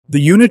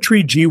The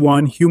Unitree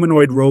G1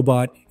 humanoid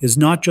robot is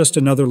not just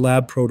another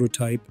lab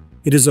prototype,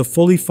 it is a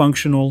fully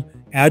functional,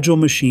 agile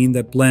machine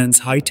that blends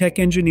high-tech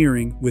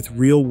engineering with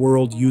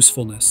real-world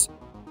usefulness.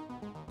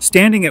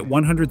 Standing at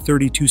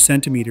 132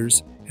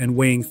 centimeters and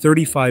weighing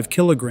 35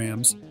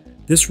 kilograms,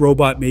 this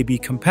robot may be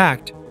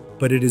compact,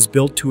 but it is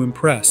built to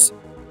impress.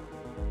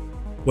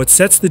 What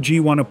sets the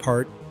G1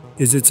 apart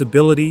is its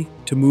ability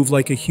to move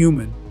like a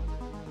human.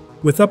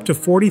 With up to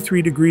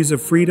 43 degrees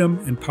of freedom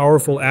and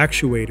powerful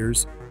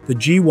actuators, the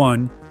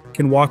G1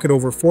 can walk at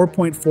over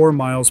 4.4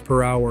 miles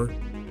per hour,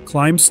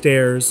 climb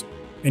stairs,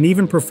 and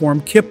even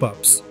perform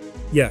kip-ups.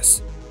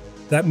 Yes,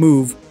 that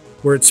move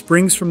where it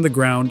springs from the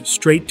ground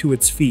straight to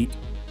its feet.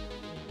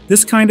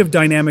 This kind of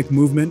dynamic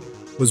movement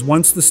was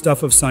once the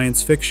stuff of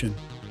science fiction.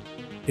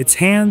 Its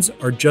hands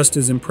are just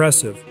as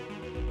impressive.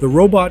 The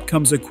robot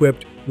comes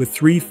equipped with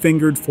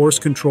 3-fingered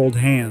force-controlled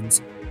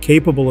hands,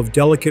 capable of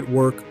delicate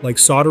work like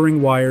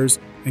soldering wires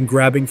and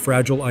grabbing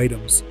fragile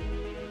items.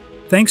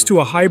 Thanks to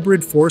a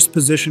hybrid force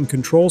position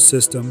control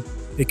system,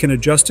 it can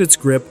adjust its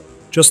grip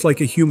just like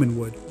a human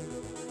would.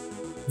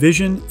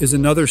 Vision is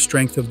another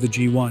strength of the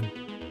G1.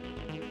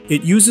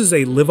 It uses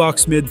a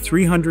Livox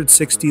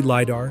Mid-360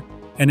 LiDAR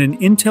and an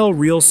Intel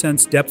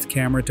RealSense depth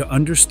camera to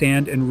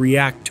understand and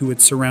react to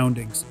its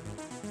surroundings.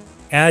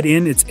 Add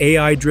in its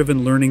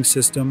AI-driven learning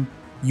system,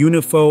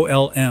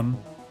 Unitree,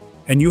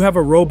 and you have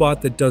a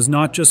robot that does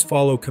not just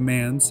follow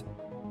commands,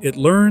 it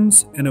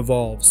learns and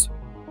evolves.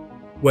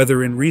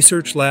 Whether in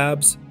research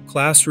labs,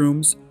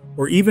 classrooms,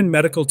 or even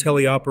medical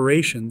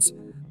teleoperations,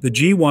 the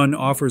G1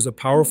 offers a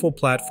powerful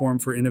platform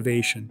for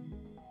innovation.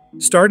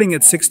 Starting at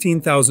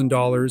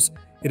 $16,000,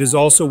 it is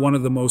also one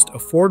of the most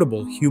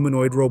affordable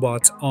humanoid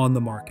robots on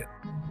the market.